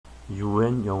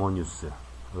UN 영어뉴스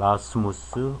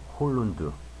라스무스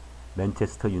홀룬드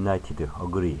맨체스터 유나이티드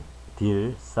agree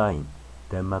deal sign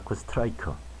덴마크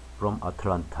스트라이커 from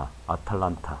Atalanta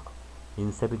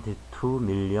in 72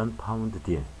 million pound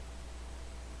deal.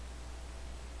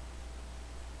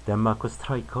 덴마크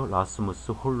스트라이커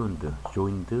라스무스 홀룬드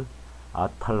joined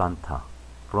Atalanta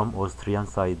from Austrian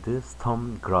side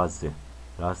Sturm Graz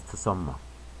last summer.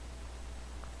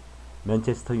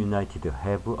 Manchester United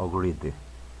have agreed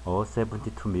a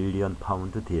 72 million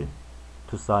pound deal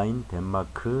to sign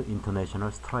Denmark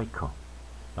international striker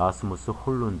Rasmus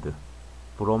Hojlund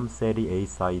from Serie A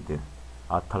side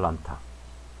Atalanta.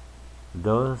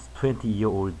 The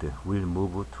 20-year-old will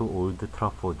move to Old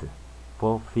Trafford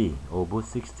for a fee of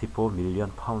 64 million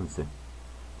pounds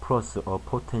plus a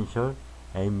potential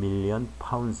 8 million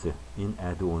pounds in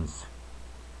add-ons.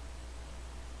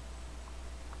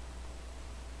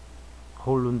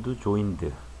 Hojlund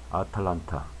joined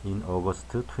Atalanta in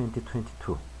August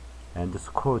 2022 and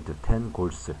scored 10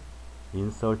 goals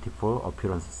in 34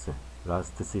 appearances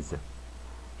last season.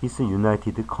 His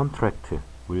United contract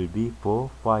will be for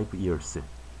 5 years,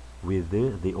 with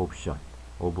the option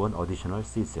of an additional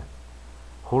season.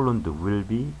 Hojlund will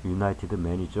be United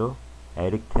manager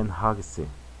Erik ten Hag's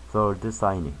third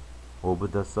signing of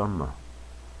the summer,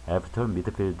 after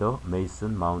midfielder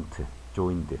Mason Mount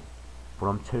joined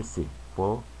from Chelsea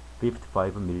for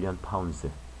 55 million pounds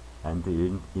and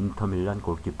Inter Milan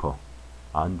goalkeeper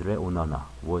Andre Onana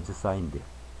was signed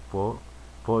for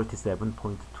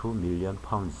 47.2 million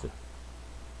pounds.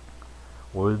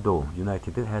 Although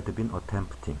United had been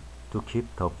attempting to keep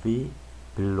the fee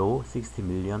below 60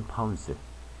 million pounds,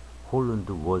 Hojlund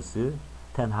was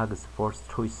Ten Hag's first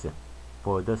choice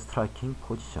for the striking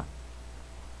position.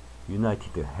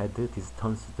 United had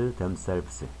distanced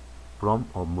themselves from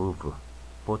a move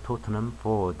for Tottenham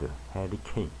forward Harry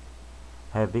Kane,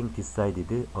 having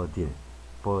decided a deal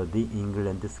for the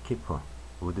England skipper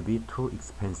would be too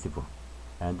expensive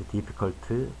and difficult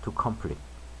to complete.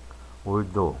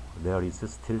 Although there is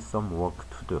still some work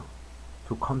to do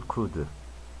to conclude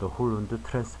the Hojlund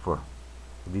transfer,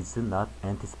 it is not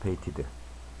anticipated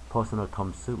personal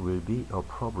terms will be a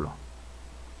problem.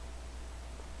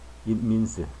 It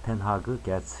means Ten Hag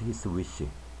gets his wish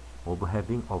of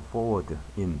having a forward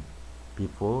in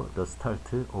before the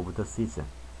start of the season,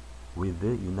 with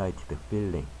United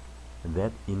feeling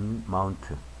that in Mount,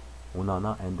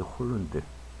 Onana and Hojlund,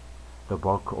 the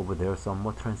bulk of their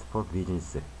summer transfer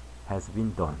business has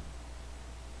been done.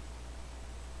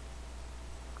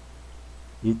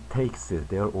 It takes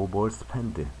their overall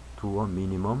spend to a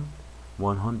minimum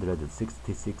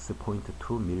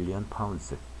 166.2 million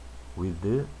pounds, with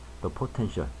the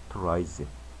potential to rise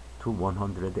to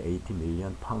 180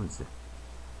 million pounds.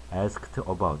 Asked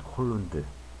about Hojlund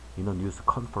in a news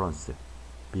conference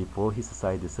before his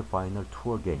side's final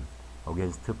tour game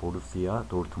against Borussia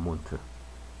Dortmund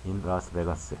in Las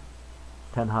Vegas,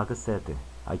 Ten Hag said,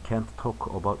 "I can't talk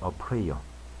about a player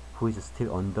who is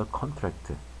still under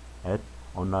contract at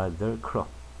another club."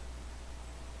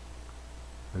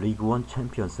 League One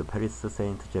champions Paris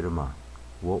Saint-Germain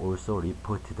were also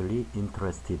reportedly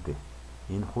interested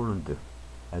in Hojlund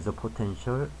as a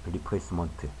potential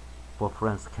replacement for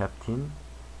France captain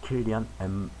Kylian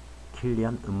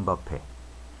Mbappe,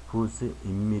 whose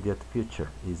immediate future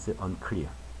is unclear.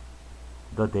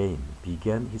 The Dane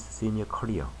began his senior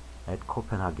career at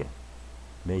Copenhagen,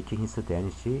 making his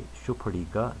Danish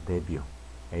Superliga debut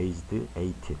aged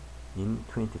 18 in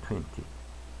 2020,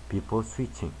 before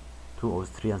switching to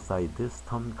Austrian side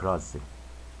Sturm Graz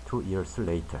 2 years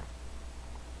later.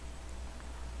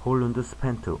 Hojlund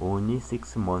spent only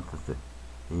 6 months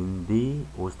in the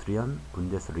Austrian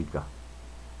Bundesliga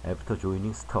after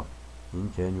joining Sturm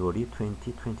in January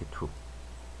 2022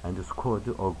 and scored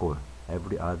a goal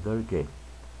every other game,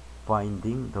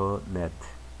 finding the net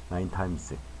 9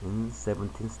 times in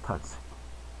 17 starts.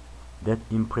 That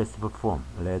impressive form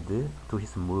led to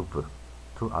his move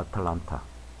to Atalanta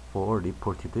for a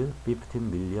reported 15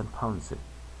 million pounds,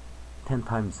 10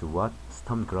 times what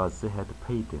Sturm Graz had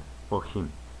paid for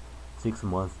him 6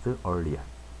 months earlier.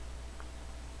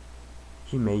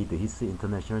 He made his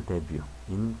international debut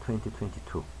in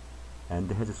 2022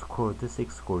 and has scored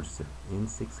 6 goals in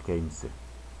 6 games,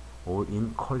 all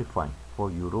in qualifying for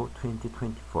Euro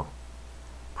 2024,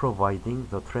 providing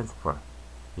the transfer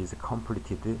is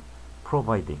completed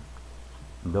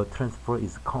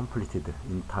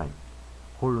in time.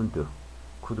 Hojlund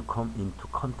could come into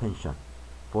contention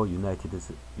for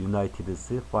United's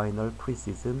final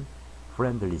preseason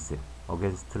friendlies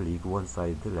against League One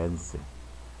side Lens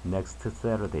next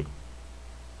Saturday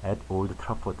at Old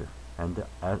Trafford and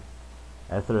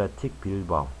Athletic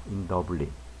Bilbao in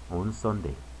Dublin on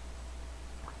Sunday.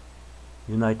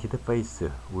 United face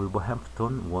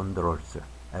Wolverhampton Wanderers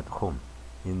at home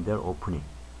in their opening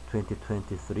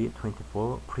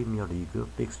 2023-24 Premier League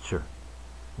fixture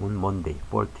on Monday,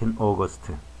 14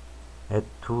 August at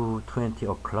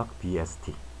 2:20 o'clock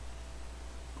BST.